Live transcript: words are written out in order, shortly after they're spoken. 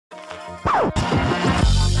Gonna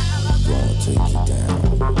take you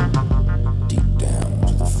down, deep down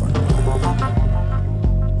to the front yard.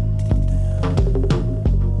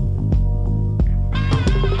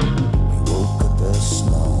 You woke up the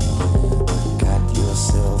snow, got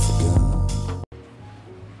yourself a gun.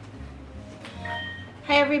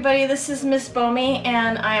 Hi everybody, this is Mzbomey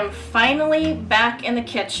and I am finally back in the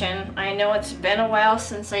kitchen. I know it's been a while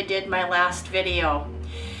since I did my last video.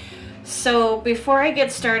 So before I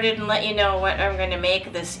get started and let you know what I'm going to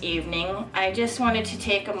make this evening, I just wanted to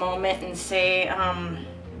take a moment and say,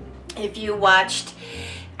 if you watched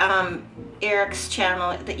Eric's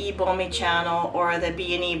channel, the Mzbomey channel, or the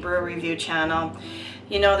B&E Brew Review channel,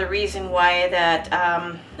 you know the reason why that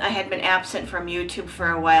I had been absent from YouTube for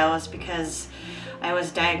a while is because I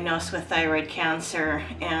was diagnosed with thyroid cancer,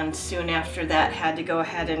 and soon after that had to go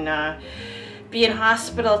ahead and be in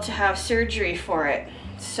hospital to have surgery for it.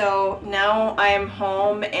 So now I'm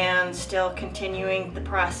home and still continuing the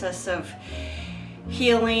process of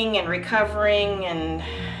healing and recovering and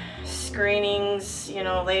screenings, you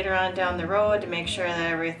know, later on down the road to make sure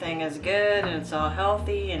that everything is good and it's all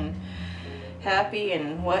healthy and happy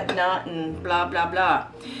and whatnot and blah blah blah.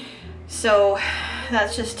 So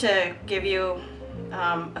that's just to give you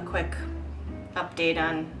a quick update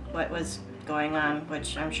on what was going on,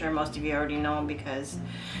 which I'm sure most of you already know because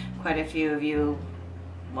quite a few of you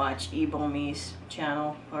watch Mzbomey's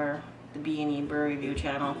channel or the B&E Brew Review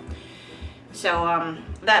channel. So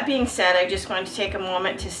that being said, I just wanted to take a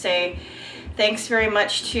moment to say thanks very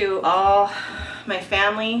much to all my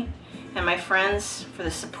family and my friends for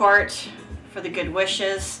the support, for the good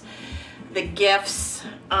wishes, the gifts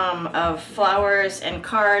of flowers and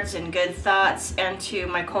cards and good thoughts, and to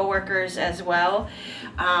my co-workers as well.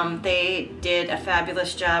 They did a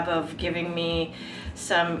fabulous job of giving me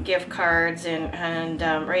some gift cards and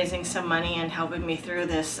raising some money and helping me through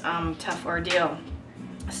this tough ordeal.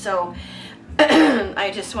 So I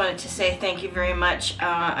just wanted to say thank you very much.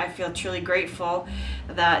 I feel truly grateful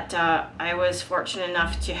that I was fortunate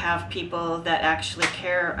enough to have people that actually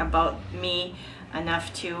care about me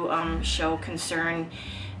enough to show concern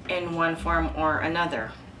in one form or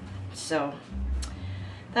another. So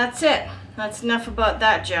that's it. That's enough about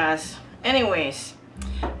that jazz. Anyways,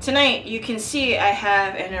 tonight you can see I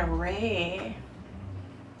have an array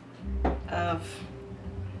of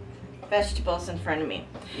vegetables in front of me.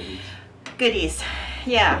 Goodies.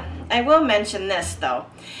 Yeah, I will mention this though.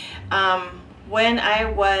 When I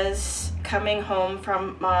was coming home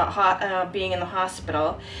from being in the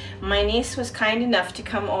hospital, my niece was kind enough to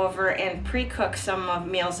come over and pre-cook some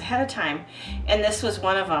meals ahead of time, and this was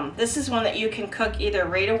one of them. This is one that you can cook either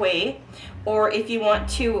right away, or if you want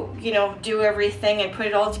to, you know, do everything and put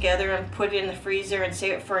it all together and put it in the freezer and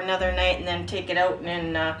save it for another night and then take it out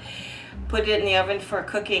and put it in the oven for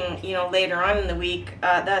cooking, you know, later on in the week.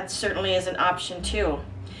 That certainly is an option too.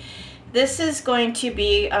 This is going to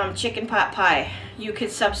be chicken pot pie. You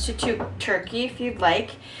could substitute turkey if you'd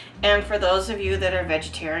like, and for those of you that are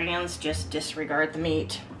vegetarians, just disregard the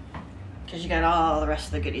meat because you got all the rest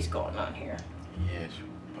of the goodies going on here. Yes,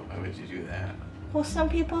 but why would you do that? Well, some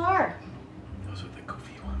people are. Those are the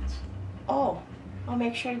goofy ones. Oh, I'll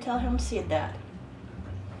make sure to tell him Seed that.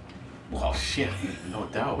 Well, shit, no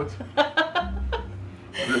doubt.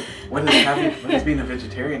 What does being a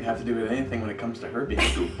vegetarian have to do with anything when it comes to her being a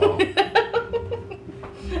goofball?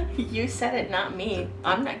 You said it, not me.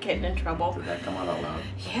 I'm not getting in trouble. Did that come out loud?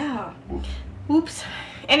 Yeah. Oops. Oops.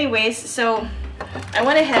 Anyways, so I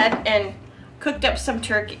went ahead and cooked up some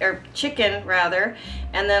turkey, or chicken rather,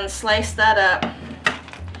 and then sliced that up.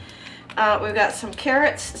 We've got some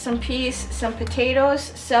carrots, some peas, some potatoes,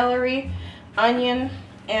 celery, onion,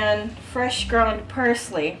 and fresh ground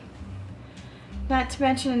parsley. Not to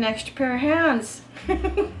mention an extra pair of hands.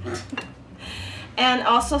 And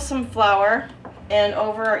also some flour, and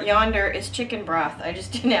over yonder is chicken broth. I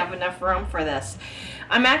just didn't have enough room for this.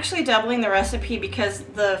 I'm actually doubling the recipe because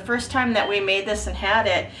the first time that we made this and had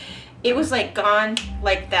it, it was like gone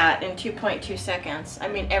like that in 2.2 seconds. I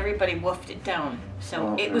mean, everybody wolfed it down. So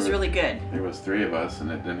well, it was really good. There was 3 of us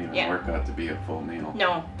and it didn't even work out to be a full meal.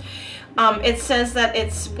 No. It says that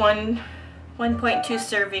it's 1.2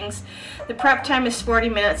 servings. The prep time is 40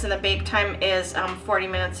 minutes and the bake time is 40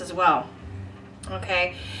 minutes as well.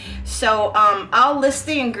 Okay, so I'll list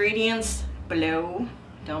the ingredients below,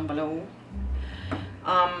 down below,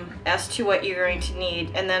 as to what you're going to need,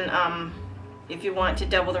 and then if you want to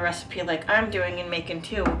double the recipe like I'm doing and making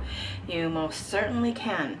 2, you most certainly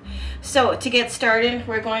can. So to get started,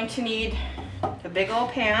 we're going to need a big old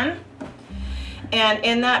pan. And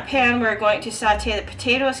in that pan, we're going to saute the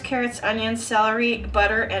potatoes, carrots, onions, celery,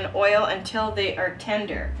 butter, and oil until they are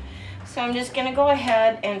tender. So I'm just gonna go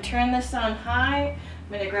ahead and turn this on high.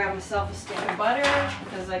 I'm gonna grab myself a stick of butter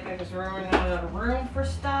because like I was running out of room for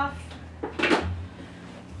stuff.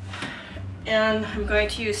 And I'm going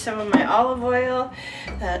to use some of my olive oil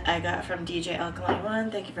that I got from DJ Alkaline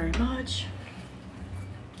One. Thank you very much.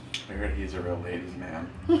 I heard he's a real ladies' man.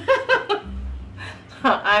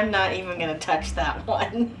 I'm not even gonna touch that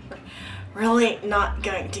one. Really not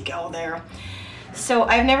going to go there. So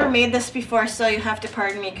I've never made this before, so you have to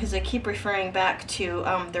pardon me because I keep referring back to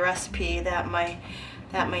the recipe that my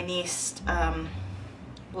niece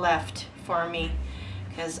left for me,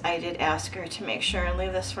 because I did ask her to make sure and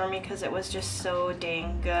leave this for me because it was just so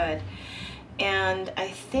dang good. And I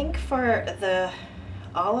think for the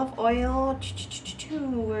olive oil,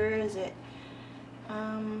 where is it?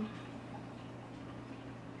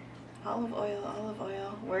 Olive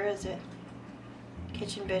oil, where is it?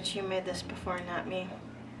 Kitchen bitch, you made this before, not me.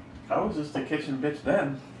 I was just a kitchen bitch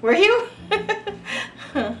then. Were you?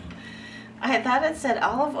 I thought it said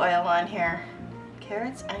olive oil on here.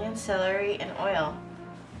 Carrots, onion, celery, and oil.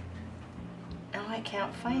 Oh, I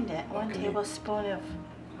can't find it. One tablespoon of...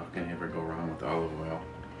 How can you ever go wrong with olive oil?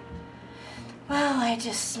 Well, I'm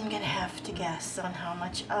gonna have to guess on how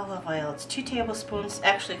much olive oil. It's 2 tablespoons,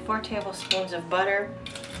 actually 4 tablespoons of butter,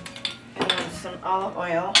 and then some olive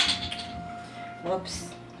oil. Whoops,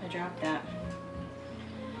 I dropped that.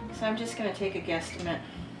 So I'm just gonna take a guesstimate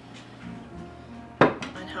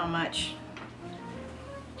on how much.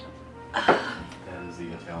 That is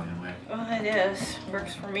the Italian way. Well, it is.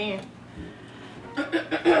 Works for me.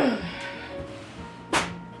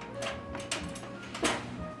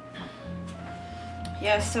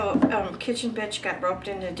 Yeah, so Kitchen Bitch got roped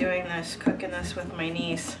into doing this, cooking this with my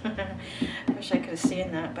niece. Wish I could have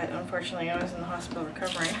seen that, but unfortunately I was in the hospital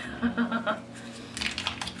recovering.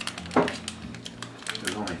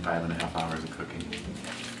 There's only 5.5 hours of cooking.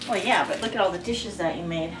 Well, yeah, but look at all the dishes that you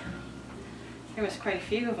made. There was quite a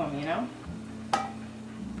few of them, you know?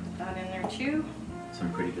 That in there too.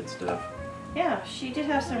 Some pretty good stuff. Yeah, she did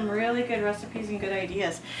have some really good recipes and good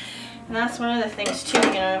ideas. And that's one of the things too,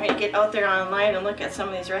 you know, when you get out there online and look at some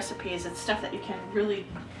of these recipes, it's stuff that you can really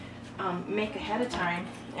make ahead of time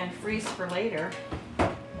and freeze for later.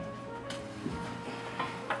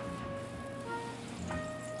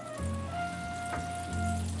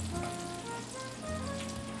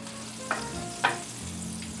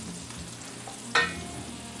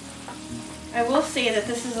 I will say that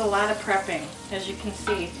this is a lot of prepping, as you can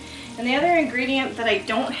see. And the other ingredient that I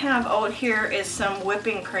don't have out here is some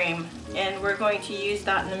whipping cream, and we're going to use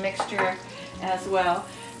that in the mixture as well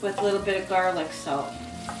with a little bit of garlic salt.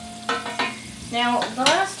 Now, the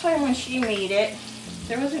last time when she made it,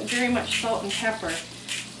 there wasn't very much salt and pepper.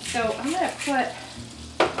 So I'm going to put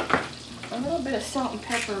a little bit of salt and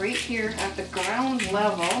pepper right here at the ground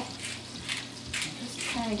level. Just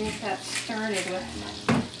kind of get that started with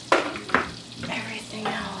everything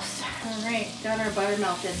else. Alright, got our butter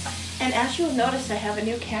melted. And as you'll notice, I have a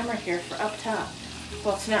new camera here for up top.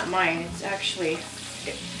 Well, it's not mine, it's actually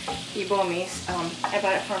Mzbomey's. I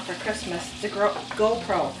bought it for him for Christmas. It's a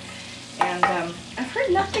GoPro. And I've heard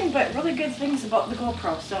nothing but really good things about the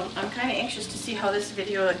GoPro, so I'm kind of anxious to see how this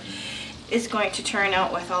video is going to turn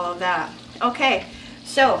out with all of that. Okay,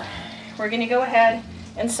 so we're going to go ahead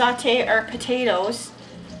and saute our potatoes.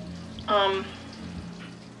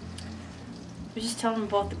 We just tell them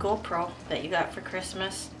about the GoPro that you got for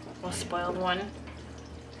Christmas. Well, spoiled one.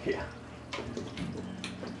 Yeah.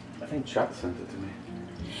 I think Chuck sent it to me.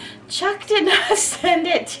 Chuck did not send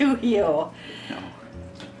it to you.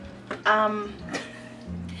 No.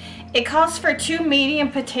 It calls for 2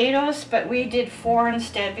 medium potatoes, but we did 4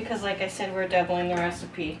 instead because, like I said, we're doubling the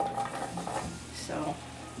recipe. So,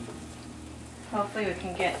 hopefully we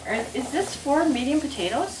can get... Is this 4 medium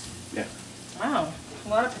potatoes? Yeah. Wow, a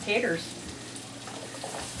lot of potatoes.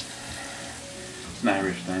 It's an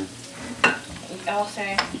Irish thing. I'll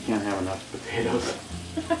say. You can't have enough potatoes.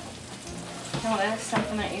 No, that's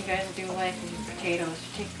something that you guys do like, is your potatoes.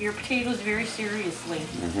 You take your potatoes very seriously.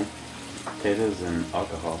 Mm-hmm. Potatoes and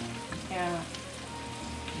alcohol. Yeah.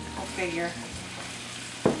 I'll figure.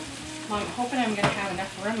 Well, I'm hoping I'm going to have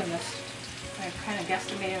enough room in this. I've kind of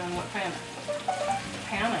guesstimated on what kind of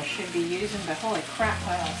pan I should be using, but holy crap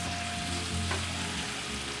piles.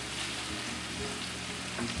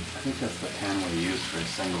 I think that's the pan we use for a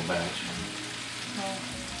single batch.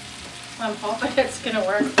 Well, I'm hoping it's going to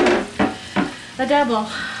work for a double.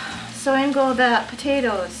 So in go the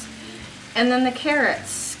potatoes. And then the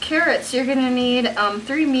carrots. Carrots, you're going to need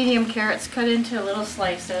 3 medium carrots cut into little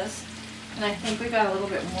slices. And I think we got a little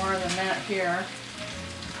bit more than that here.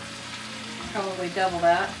 Probably double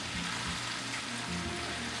that.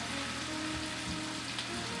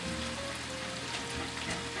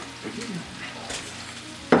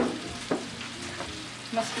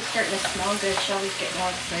 Must be starting to smell good. Shelby's getting all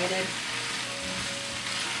excited.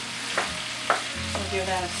 We'll give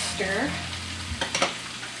that a stir.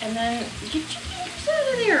 And then get your fingers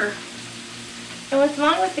out of there. And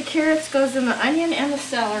along with the carrots goes in the onion and the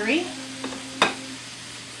celery.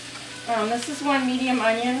 This is one medium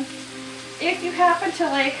onion. If you happen to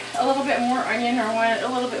like a little bit more onion or want it a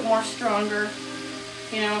little bit more stronger,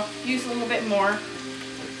 you know, use a little bit more.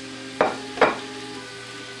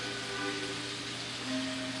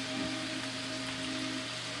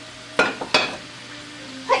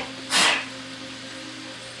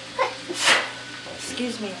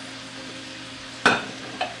 Excuse me.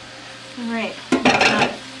 Alright,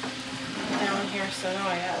 down here, so now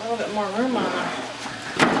I got a little bit more room on the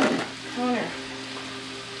counter.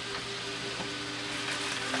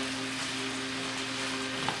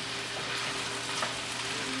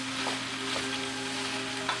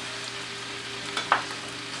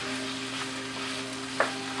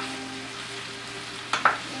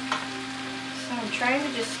 So I'm trying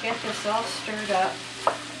to just get this all stirred up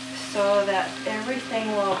so that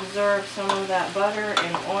everything will absorb some of that butter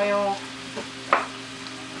and oil.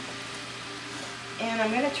 And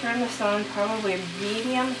I'm going to turn this on probably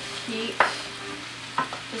medium heat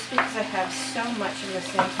just because I have so much of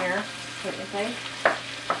this in here, don't you think?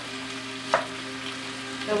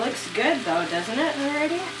 It looks good though, doesn't it,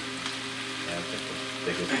 already? Yeah, it's like the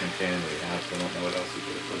biggest container we have, so I don't know what else you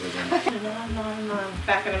could have put it in.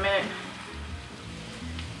 Back in a minute.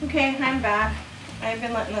 Okay, I'm back. I've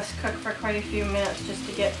been letting this cook for quite a few minutes just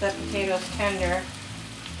to get the potatoes tender,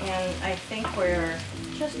 and I think we're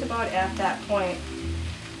just about at that point.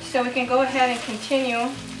 So we can go ahead and continue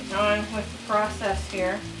on with the process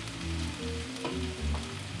here.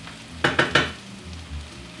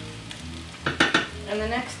 And the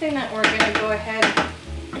next thing that we're going to go ahead,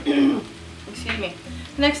 excuse me,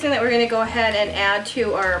 the next thing that we're going to go ahead and add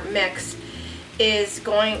to our mix is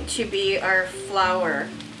going to be our flour.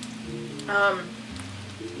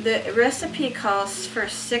 The recipe calls for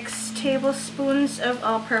 6 tablespoons of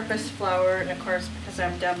all-purpose flour, and of course, because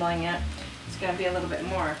I'm doubling it, it's going to be a little bit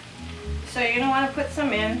more. So you're going to want to put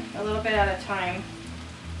some in, a little bit at a time.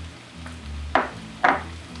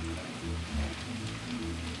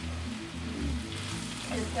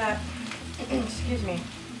 Get that, excuse me,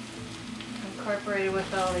 incorporated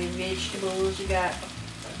with all the vegetables you got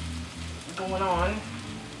going on.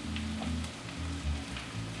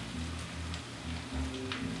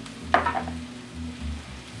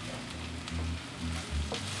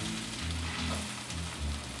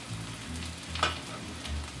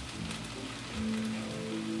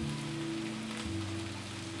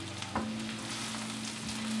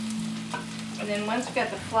 And then once we've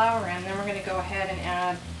got the flour in, then we're going to go ahead and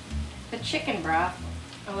add the chicken broth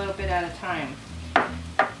a little bit at a time.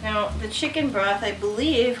 Now the chicken broth, I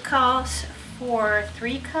believe, calls for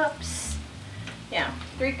 3 cups. Yeah,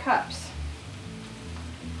 3 cups.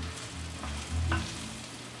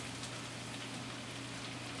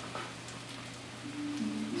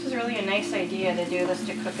 This is really a nice idea to do this,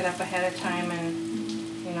 to cook it up ahead of time and,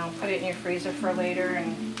 you know, put it in your freezer for later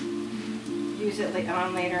and use it later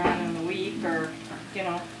on in the week, or, you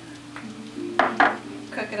know,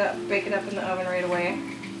 cook it up, bake it up in the oven right away.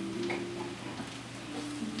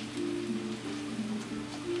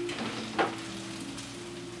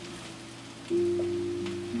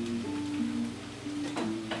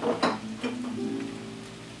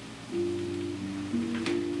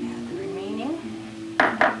 Add the remaining.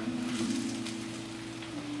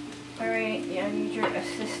 Alright, yeah, I need your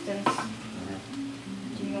assistance.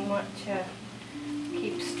 Do you want to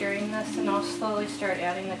keep stirring this, and I'll slowly start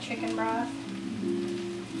adding the chicken broth? You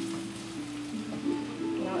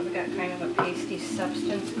know, we've got kind of a pasty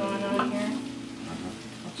substance going on here,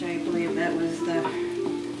 which I believe that was the,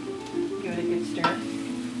 give it a good stir.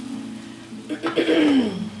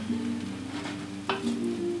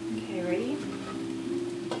 Okay, ready?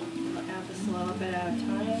 I'll add this a little bit at a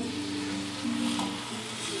time.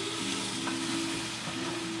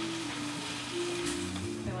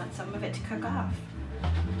 I want some of it to cook off.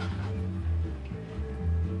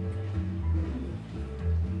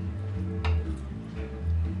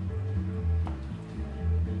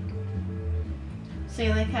 So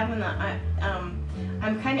you like having the,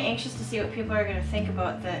 I'm kind of anxious to see what people are going to think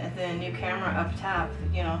about the new camera up top,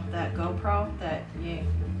 you know, that GoPro, that you,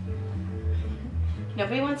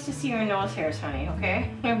 nobody wants to see your nose hairs, honey, okay?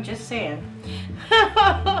 I'm just saying.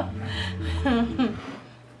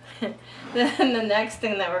 Then the next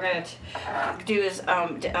thing that we're gonna do is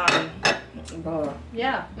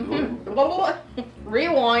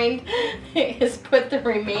rewind is put the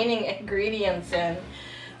remaining ingredients in.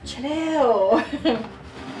 Chill.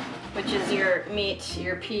 Which is your meat,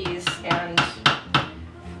 your peas, and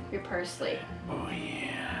your parsley. Oh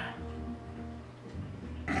yeah.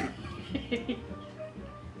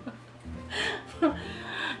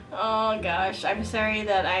 Oh gosh, I'm sorry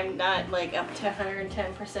that I'm not like up to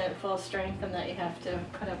 110% full strength and that you have to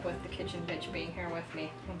put up with the kitchen bitch being here with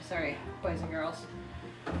me. I'm sorry, boys and girls.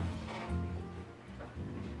 I'm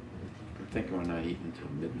thinking we're not eating until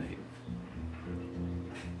midnight.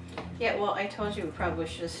 Yeah, well, I told you we probably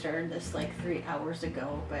should have started this like 3 hours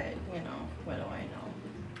ago, but you know, what do I know?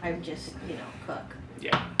 I'm just, you know, cook.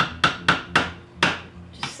 Yeah.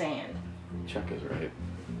 Just saying. Chuck is right.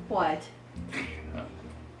 What?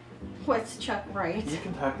 What's Chuck right? You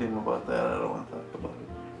can talk to him about that. I don't want to talk about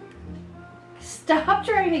it. Stop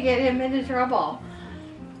trying to get him into trouble.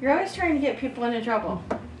 You're always trying to get people into trouble.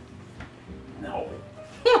 No.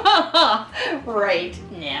 Right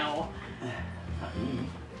now.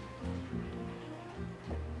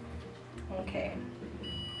 Okay.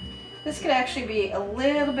 This could actually be a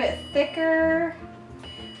little bit thicker,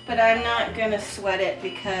 but I'm not gonna sweat it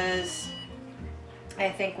because I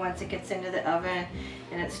think once it gets into the oven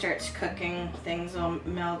and it starts cooking, things will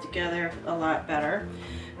meld together a lot better.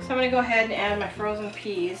 So I'm gonna go ahead and add my frozen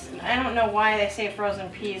peas. And I don't know why they say frozen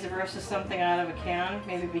peas versus something out of a can.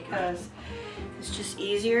 Maybe because it's just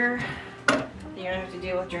easier. You don't have to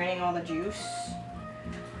deal with draining all the juice.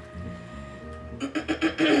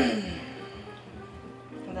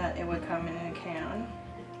 That it would come in a can.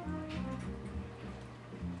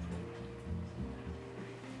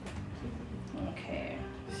 Okay,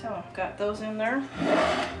 so got those in there.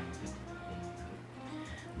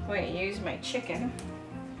 I'm going to use my chicken.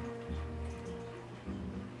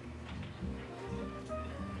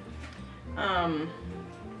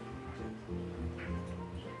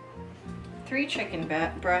 Three chicken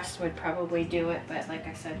breasts would probably do it, but like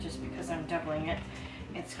I said, just because I'm doubling it,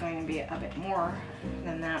 it's going to be a bit more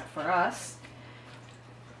than that for us.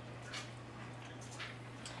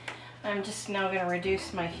 I'm just now going to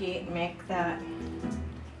reduce my heat and make that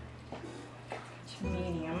to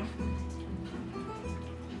medium.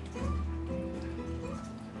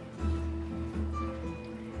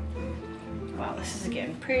 Wow, this is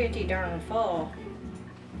getting pretty darn full.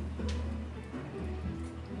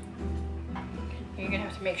 You're going to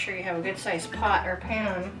have to make sure you have a good sized pot or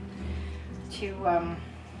pan to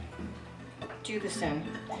do this in.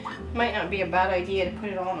 Might not be a bad idea to put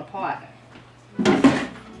it all in a pot.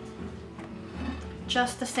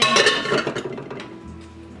 Just the same.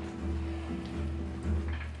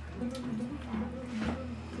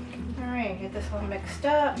 Alright, get this all mixed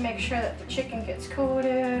up. Make sure that the chicken gets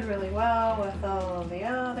coated really well with all of the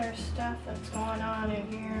other stuff that's going on in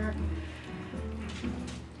here.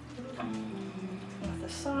 With the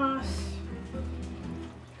sauce.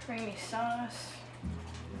 Creamy sauce.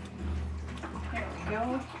 There we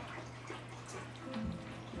go.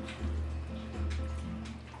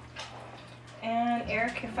 And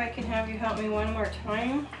Eric, if I can have you help me one more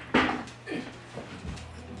time.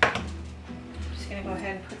 Just gonna go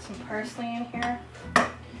ahead and put some parsley in here.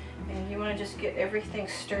 And you want to just get everything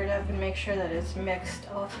stirred up and make sure that it's mixed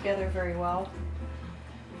all together very well.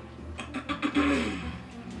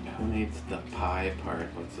 Who needs the pie part?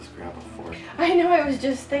 Let's just grab a fork. I know, I was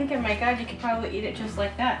just thinking, my God, you could probably eat it just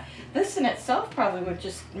like that. This in itself probably would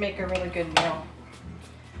just make a really good meal.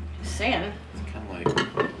 Just saying. It's kind of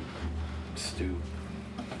like stew.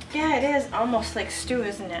 Yeah, it is almost like stew,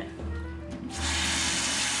 isn't it?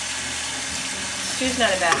 Stew's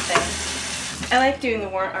not a bad thing. I like doing the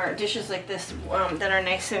warm dishes like this that are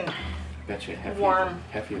nice and I bet you warm.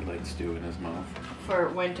 Heffy would like stew in his mouth. For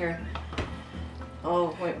winter.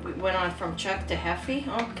 Oh, we went on from Chuck to Heffy?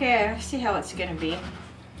 Okay, I see how it's gonna be.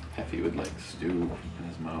 Heffy would like stew in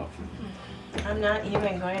his mouth. I'm not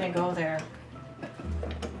even going to go there.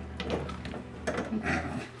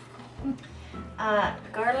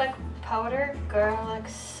 Garlic powder, garlic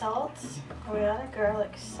salt. We got a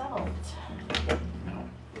garlic salt. No,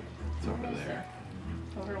 it's over there.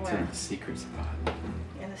 Over It's where? in the secret spot.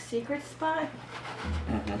 In the secret spot?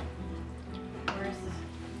 Mm-hmm. Where is this?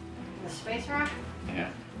 In the space rock? Yeah.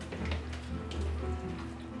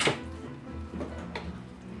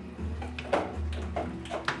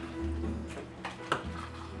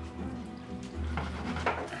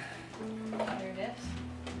 There it is.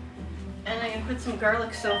 And I'm going to put some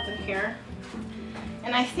garlic salt in here.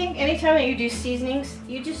 And I think anytime that you do seasonings,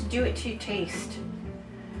 you just do it to taste.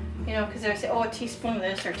 You You know, because I say, oh, a teaspoon of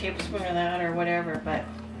this or a tablespoon of that or whatever, but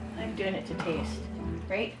I'm doing it to taste,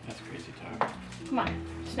 right? That's crazy talk. Come on,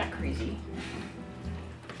 it's not crazy.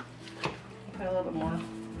 Put a little bit more.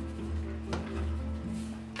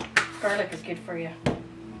 Garlic is good for you.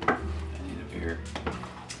 I need a beer.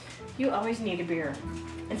 You always need a beer.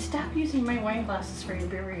 And stop using my wine glasses for your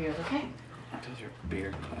beer reviews, okay? Those are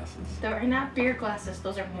beer glasses. They are not beer glasses,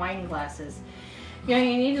 those are wine glasses. You know,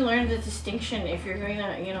 you need to learn the distinction if you're going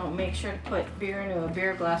to, you know, make sure to put beer into a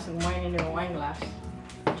beer glass and wine into a wine glass.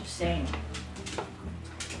 Just saying.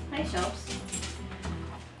 Hi, Shelps.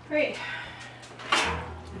 Alright.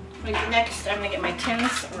 Next, I'm going to get my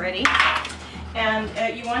tins ready. And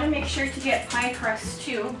you want to make sure to get pie crusts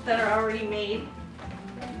too that are already made.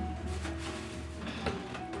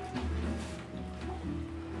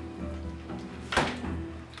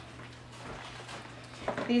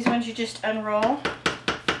 These ones you just unroll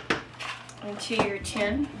into your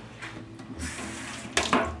tin.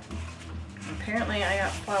 Apparently I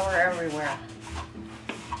got flour everywhere.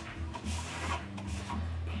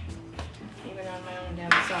 Even on my own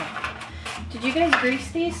damn self. Did you guys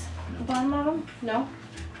grease these? The bottom of them? No?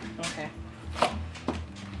 Okay.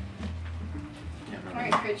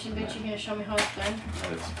 Alright, Christian, bet you're going to show me how it's done?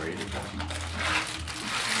 That is sprayed.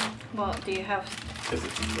 Well, do you have...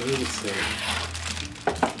 What does it say?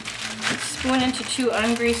 Spoon into 2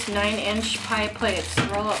 ungreased 9-inch pie plates.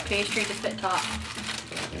 Roll up pastry to fit top.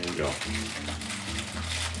 There you go.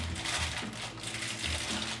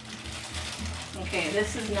 Okay,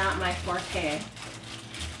 this is not my forte.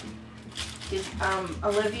 Did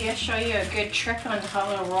Olivia show you a good trick on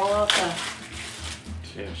how to roll out the...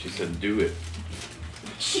 Yeah, she said do it.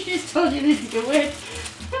 She just told you to do it.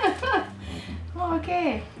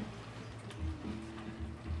 Okay.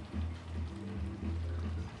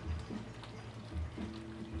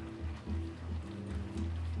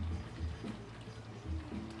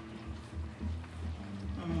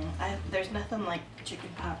 There's nothing like chicken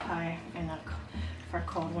pot pie for a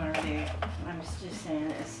cold winter day. I'm just saying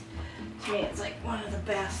this. To me, it's like one of the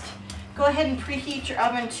best. Go ahead and preheat your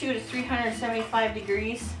oven to 375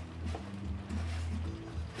 degrees.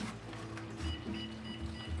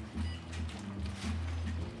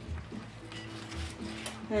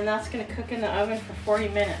 And then that's going to cook in the oven for 40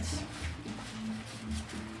 minutes.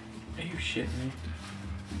 Are you shitting me?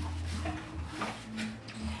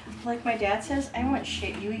 Like my dad says, I won't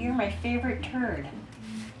shit you. You're my favorite turd.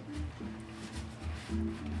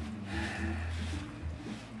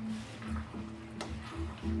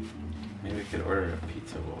 Maybe we could order a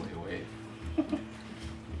pizza while we wait.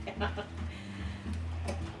 Yeah.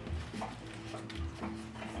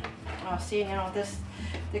 Oh, see now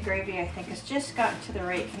the gravy I think has just gotten to the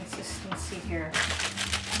right consistency here.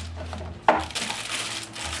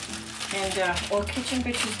 And while Kitchen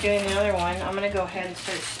Bitch is doing the other one, I'm going to go ahead and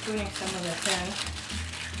start spooning some of this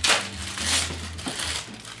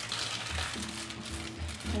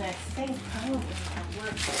in. And I think probably what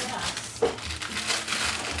works best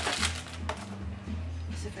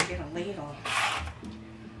is if I get a ladle.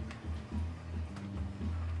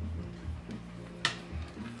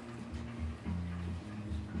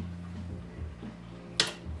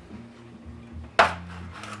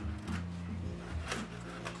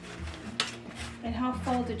 And how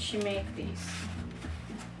full did she make these?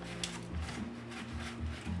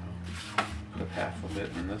 Put half of it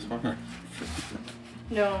in this one.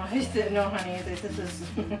 No, no, honey. This is.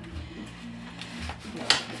 No.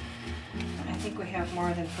 I think we have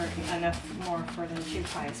more than more for than 2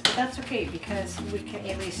 pies, but that's okay because we can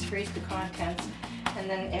at least freeze the contents. And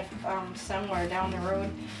then if somewhere down the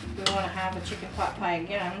road we want to have a chicken pot pie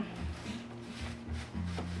again,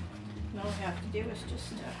 all we have to do is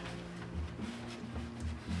just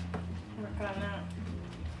work on that.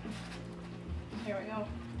 There we go.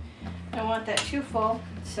 Don't want that too full,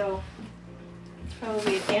 so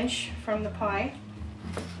probably 1 inch from the pie.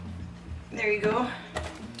 There you go.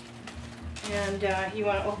 And you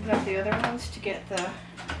want to open up the other ones to get the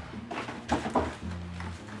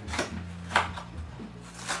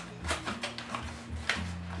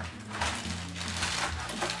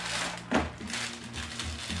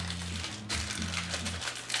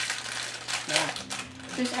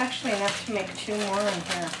There's actually enough to make 2 more in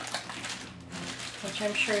here, which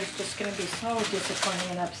I'm sure is just going to be so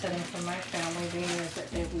disappointing and upsetting for my family, being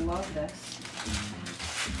that they love this.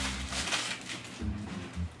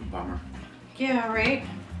 Bummer. Yeah, right?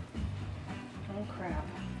 Oh, crap.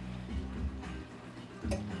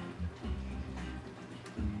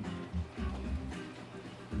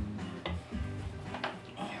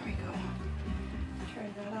 There we go.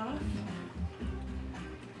 Turn that off.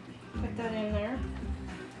 Put that in there.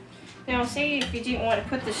 Now say if you didn't want to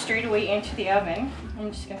put this straight away into the oven,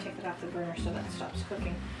 I'm just going to take it off the burner so that stops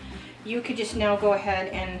cooking. You could just now go ahead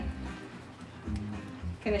and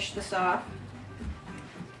finish this off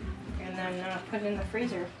and then put it in the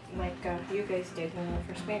freezer like you guys did when we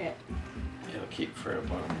first made it. It'll keep for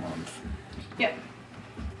about a month. Yep.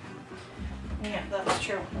 Yeah, that's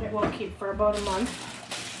true. It will keep for about a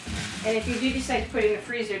month. And if you do decide to put it in the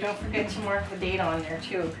freezer, don't forget to mark the date on there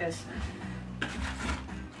too, because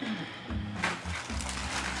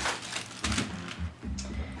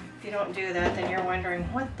if you don't do that, then you're wondering,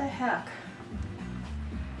 what the heck?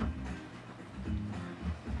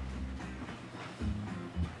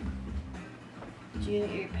 Do you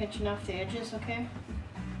think you're pinching off the edges, okay?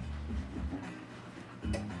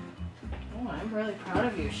 Oh, I'm really proud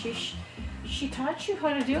of you. She taught you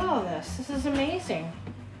how to do all this. This is amazing.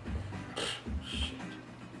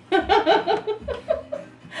 Gotta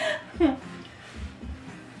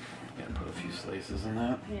put a few slices in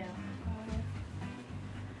that. Yeah.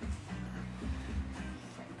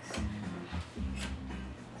 6.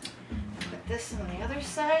 Put this on the other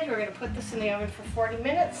side. We're going to put this in the oven for 40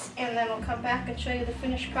 minutes and then we'll come back and show you the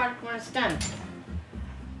finished product when it's done.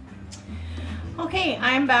 Okay,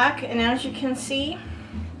 I'm back and as you can see,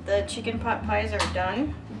 the chicken pot pies are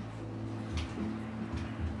done.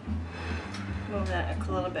 Move that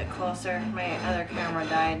a little bit closer. My other camera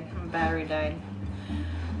died. My battery died.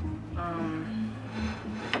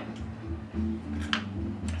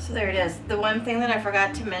 So there it is. The one thing that I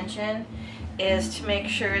forgot to mention is to make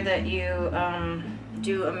sure that you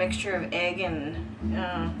do a mixture of egg and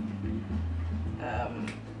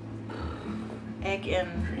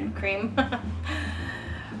cream.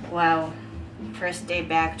 Wow. First day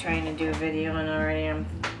back trying to do a video and already I'm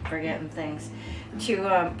forgetting things.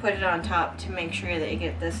 To put it on top to make sure that you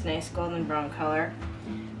get this nice golden brown color.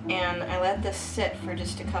 And I let this sit for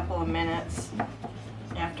just a couple of minutes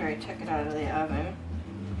after I took it out of the oven.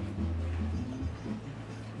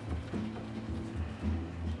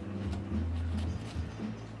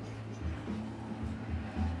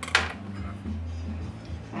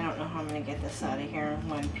 I don't know how I'm going to get this out of here in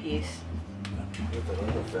one piece. With the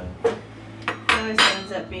little thing. It always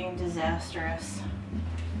ends up being disastrous.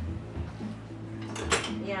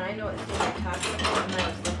 Yeah, I know what thing you're talking about when I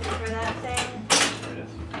was looking for that thing. There it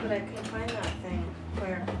is. But I couldn't find that thing.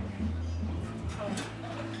 Where? Oh.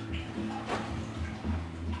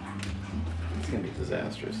 It's gonna be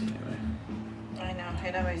disastrous anyway. I know,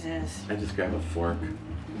 it always is. I just grab a fork.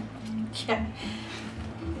 Yeah.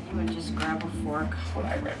 You would just grab a fork. That's what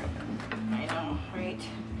I recommend. I know, right?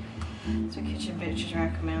 That's what Kitchen Bitches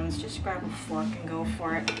recommends. Just grab a fork and go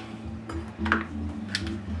for it.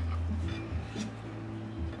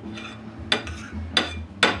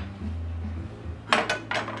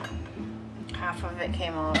 Half of it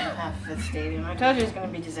came out and half of it stayed in. I told you it was going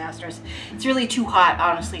to be disastrous. It's really too hot,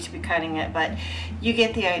 honestly, to be cutting it, but you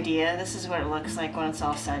get the idea. This is what it looks like when it's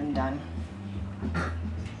all said and done.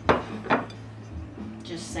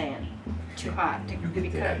 Just saying. Too hot to be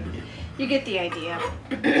cut. You get the idea.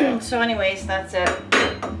 So anyways, that's it.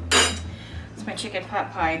 It's my chicken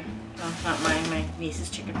pot pie. Well, not mine, my niece's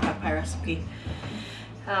chicken pot pie recipe.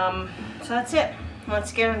 So that's it.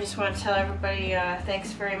 Once again, I just want to tell everybody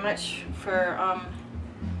thanks very much for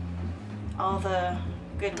all the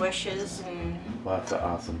good wishes and Lots of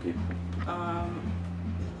awesome people.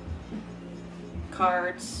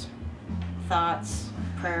 cards, thoughts,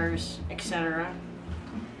 prayers, etc.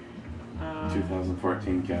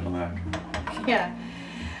 2014 Cadillac. Yeah.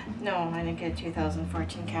 No, I didn't get a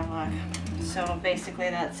 2014 Cadillac. So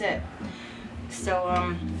basically that's it. So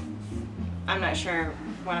I'm not sure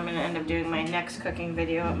when I'm going to end up doing my next cooking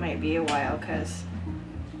video. It might be a while because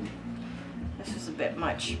this is a bit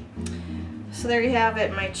much. So there you have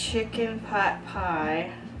it, my chicken pot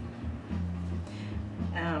pie.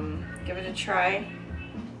 Give it a try.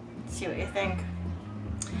 See what you think.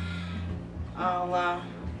 I'll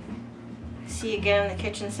see you again in the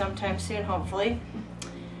kitchen sometime soon, hopefully.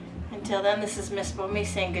 Until then, this is Mzbomey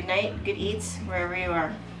saying good night, good eats, wherever you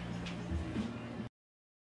are.